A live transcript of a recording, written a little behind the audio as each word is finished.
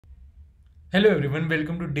Hello everyone,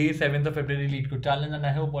 welcome to day 7th of February Leetcode challenge, and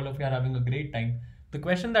I hope all of you are having a great time. The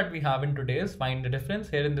question that we have in today is find the difference.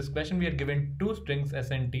 Here in this question we are given two strings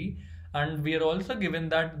S and T, and we are also given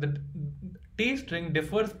that the T string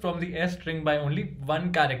differs from the S string by only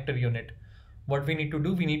one character unit. What we need to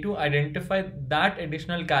do, we need to identify that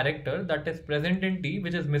additional character that is present in T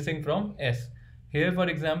which is missing from S. Here for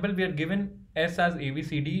example we are given S as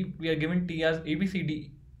ABCD, we are given T as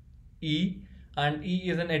ABCDE, and E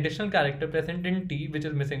is an additional character present in T which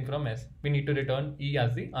is missing from S. We need to return E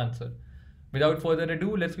as the answer. Without further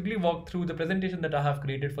ado, let's quickly walk through the presentation that I have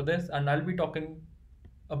created for this, and I'll be talking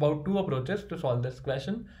about two approaches to solve this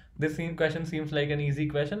question. This question seems like an easy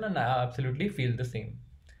question, and I absolutely feel the same.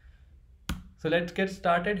 So let's get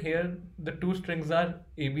started. Here the two strings are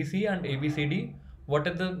ABC and ABCD. What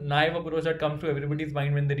is the naive approach that comes to everybody's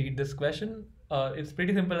mind when they read this question? It's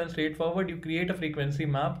pretty simple and straightforward. You create a frequency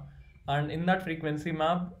map, and in that frequency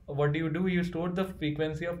map, what do? You store the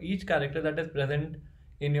frequency of each character that is present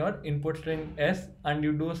in your input string S, and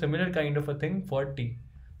you do a similar kind of a thing for T.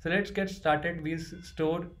 So let's get started. We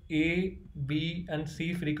store A, B and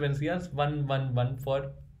C frequency as 1, 1, 1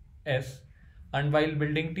 for S, and while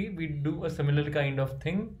building T we do a similar kind of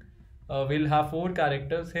thing. We'll have four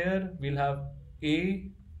characters here. We'll have A,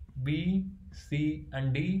 B, C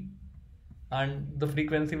and D, and the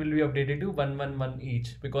frequency will be updated to 1, 1, 1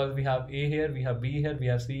 each, because we have A here, we have B here, we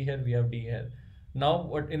have C here, we have D here. Now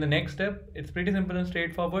what in the next step, it's pretty simple and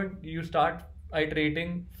straightforward. You start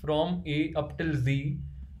iterating from A up till Z,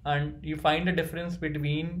 and you find a difference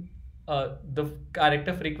between the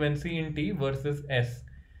character frequency in T versus S.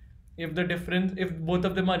 If both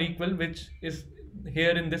of them are equal, which is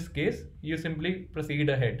here in this case, you simply proceed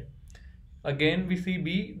ahead. Again we see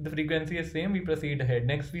B, the frequency is same, we proceed ahead.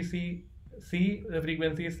 Next we see C, the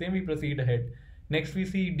frequency is same, we proceed ahead. Next we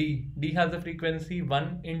see D. D has a frequency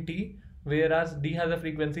 1 in T, whereas D has a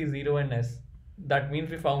frequency 0 in S. That means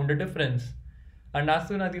we found a difference. And as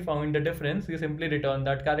soon as you found the difference, you simply return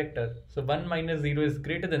that character. So 1 minus 0 is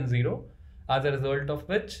greater than 0, as a result of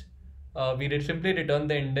which we simply return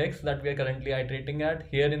the index that we are currently iterating at.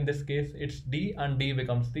 Here in this case it's D, and D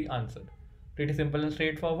becomes the answer. Pretty simple and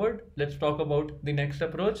straightforward. Let's talk about the next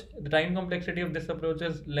approach. The time complexity of this approach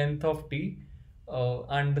is length of T,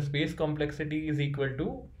 and the space complexity is equal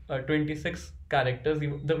to 26 characters.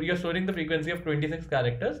 You're storing the frequency of 26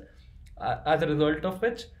 characters, as a result of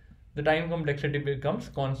which the time complexity becomes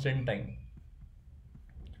constant time.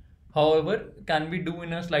 However, can we do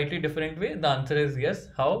in a slightly different way? The answer is yes.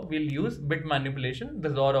 How? We'll use bit manipulation, the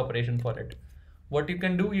XOR operation for it. What you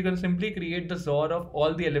can do, you can simply create the XOR of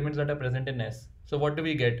all the elements that are present in S. So what do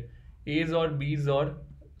we get? A XOR, B XOR,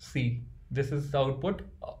 C. This is the output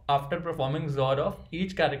after performing XOR of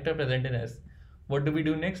each character present in S. What do we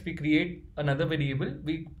do next? We create another variable.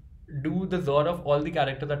 We do the XOR of all the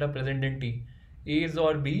characters that are present in T. A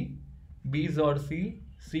XOR B, B XOR C,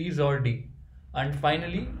 C XOR D. And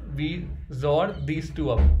finally, we XOR these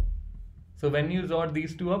two up. So when you XOR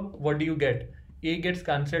these two up, what do you get? A gets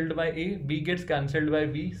cancelled by A, B gets cancelled by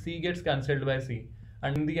B, C gets cancelled by C.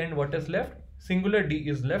 And in the end, what is left? Singular D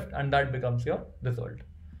is left, and that becomes your result.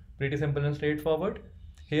 Pretty simple and straightforward.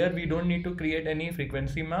 Here we don't need to create any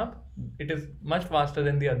frequency map. It is much faster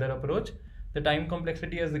than the other approach. The time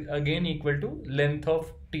complexity is again equal to length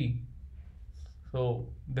of T.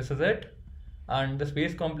 So this is it. And the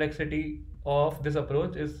space complexity of this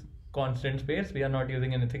approach is constant space. We are not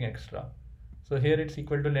using anything extra. So here it's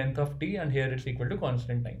equal to length of T, and here it's equal to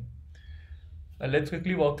constant time. Let's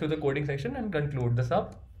quickly walk through the coding section and conclude this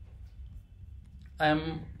up. I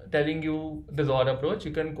am telling you the XOR approach.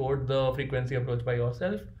 You can code the frequency approach by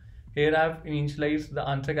yourself. Here I have initialized the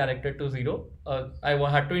answer character to 0. I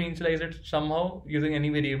had to initialize it somehow using any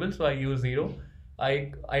variable, so I use 0.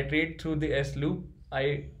 I iterate through the S loop.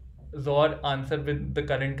 I XOR answer with the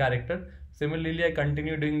current character. Similarly, I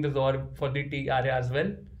continue doing the XOR for the T array as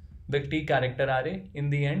well, the T character array. In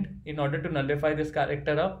the end, in order to nullify this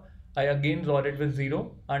character up, I again XOR it with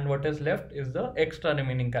 0, and what is left is the extra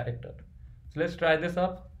remaining character. So let's try this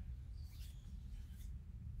up,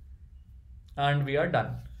 and we are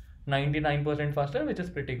done. 99% faster, which is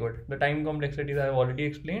pretty good. The time complexities I have already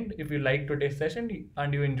explained. If you liked today's session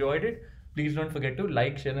and you enjoyed it, please don't forget to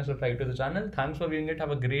like, share and subscribe to the channel. Thanks for viewing it.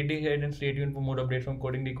 Have a great day ahead, and stay tuned for more updates from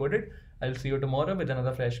Coding Decoded. I'll see you tomorrow with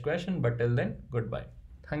another fresh question, but till then, goodbye.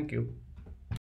 Thank you.